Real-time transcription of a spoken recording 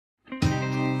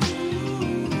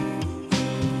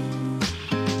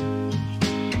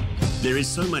There is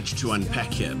so much to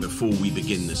unpack here before we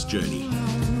begin this journey.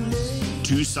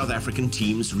 Two South African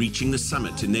teams reaching the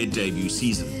summit in their debut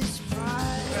season.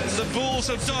 The Bulls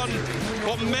have done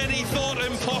what many thought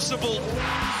impossible.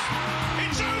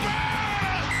 It's over!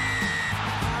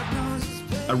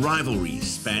 A rivalry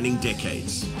spanning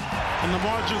decades. And the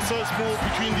margin so small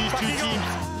between these two teams.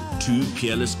 Two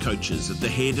peerless coaches at the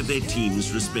head of their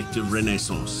team's respective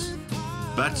renaissance.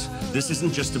 But this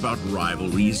isn't just about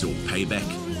rivalries or payback.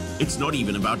 It's not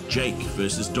even about Jake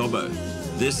versus Dobbo.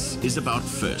 This is about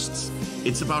firsts.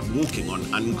 It's about walking on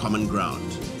uncommon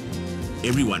ground.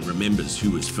 Everyone remembers who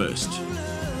was first.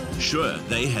 Sure,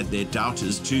 they had their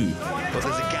doubters too. But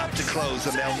there's a gap to close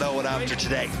and they'll know it after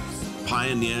today.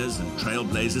 Pioneers and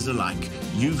trailblazers alike,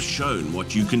 you've shown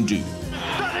what you can do.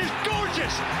 That is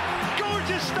gorgeous!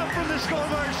 Gorgeous stuff from the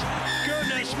scorers!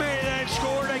 Goodness me, they've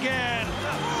scored again!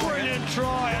 Brilliant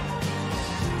try!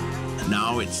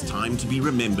 Now it's time to be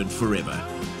remembered forever.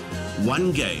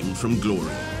 One game from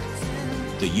glory.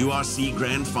 The URC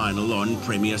Grand Final on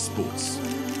Premier Sports.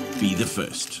 Be the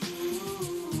first.